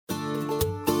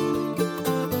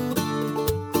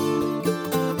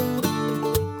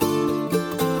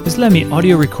Islami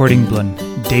audio recording blun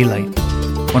Daylight.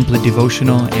 Wanpela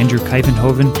devotional Andrew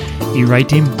Kuyvenhoven,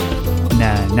 Ritim,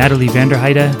 na Natalie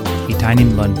Vanderheide,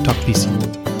 Taim Jon Tokpisin.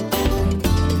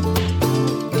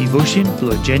 Devotion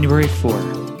blo January 4.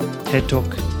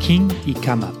 Hetok King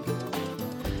Kamap.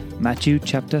 Matyu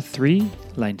chapter 3,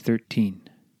 line 13.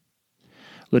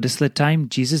 Lo Taim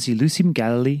Jesus lusim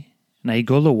Galili, na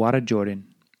igolo wara Jordan.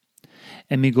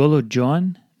 Emigolo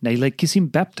Jon, na laik kisim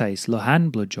Baptais lo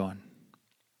blo Jon.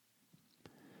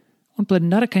 Wanpela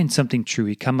narakain something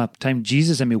true. Kamap Taim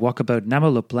Jesus wokabaut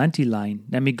namel lo planti lain.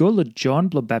 Namigolo Jon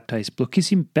blo Baptais blo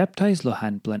kisim Baptais lo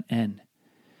plan en.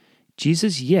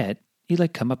 Jesus yet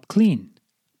like Kamap clean.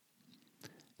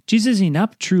 Jesus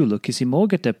inap true lo kisim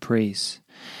olgeta praise.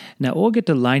 Na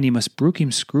olgeta lain must brukim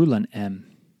skru lan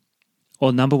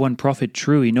All number one profet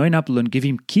true. Inap lon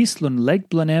givim kis lon laik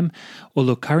blan o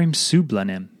lo karim su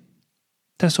blan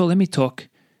Tasol talk.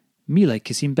 Mi like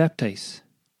kisim Baptais.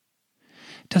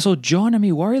 Tasol Jon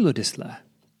wara lo disla.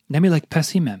 Nami like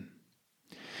pasimem.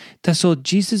 Tasol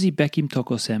Jisas bekim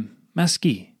tokosem.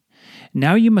 Maski.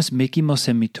 Now you must make him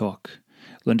osem mi talk.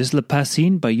 Londisla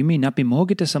pasin by yumi napi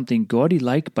mogeta something gaudy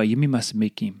like by yumi must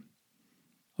make him.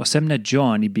 Osemna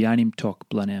Jon bianim talk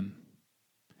blanem.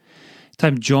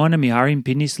 Taim Jon harim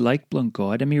pinis like blon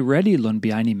God ready lon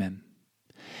bianimem.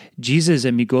 Jesus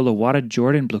gola wara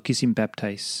Jordan blo kisim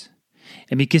Baptais.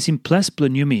 Kisim ples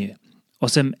blon yumi.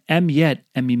 Osem yet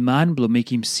man blo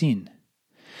make him sin.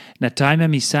 Na time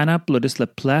sanap blo disla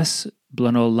ples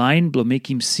blon o lain blo make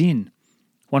him sin.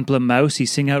 Wanpela mouse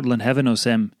sing out lon heaven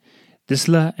osem.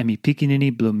 Disla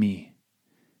pikinini blo me.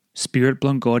 Spirit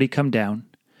blon gaudy come down.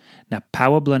 Na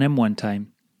power blon one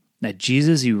time. Na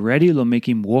Jesus ready lo make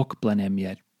him walk blon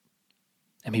yet.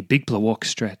 Big blo walk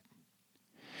straight.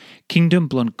 Kingdom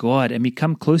blon God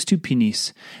come close to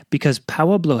pinis because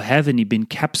power blo heaven been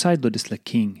capside lo disla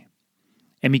king.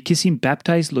 Kisim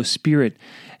Baptais lo spirit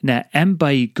na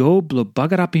by go blo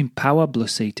bagarapim power blo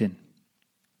Satan.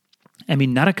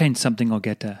 Narakain something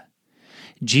olgeta.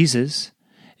 Jesus,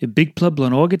 big pla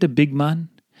blon olgeta big man,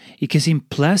 kisim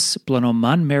ples blon o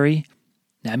man Mary,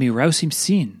 na rouse him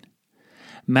sin.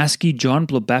 Maski Jon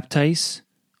blo Baptais,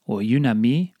 or you na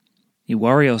me,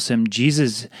 wariosem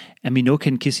Jesus, no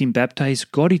can kisim Baptais,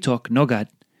 godi talk nogat,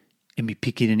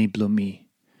 pikideni blo me.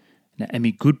 Na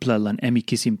good pla lan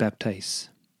kisim Baptais.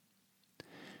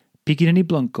 Pikideni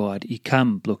blon God,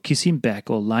 come blo kisim back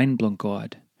o lain blon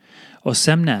God. O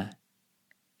semna,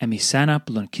 sanap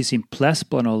blon kisim ples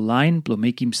blon o lain blo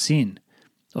make him sin.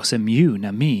 O sem you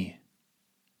na me.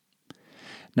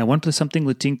 Na Wanpela something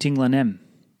lo ting lan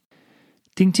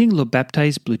Ting lo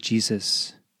Baptais blo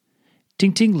Jesus.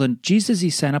 Ting lo Jesus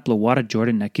sanap lo wara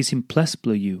Jordan na kisim ples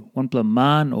blo you. Wanpela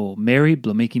man o Mary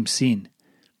blo make him sin.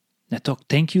 Na talk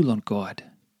thank you lon God.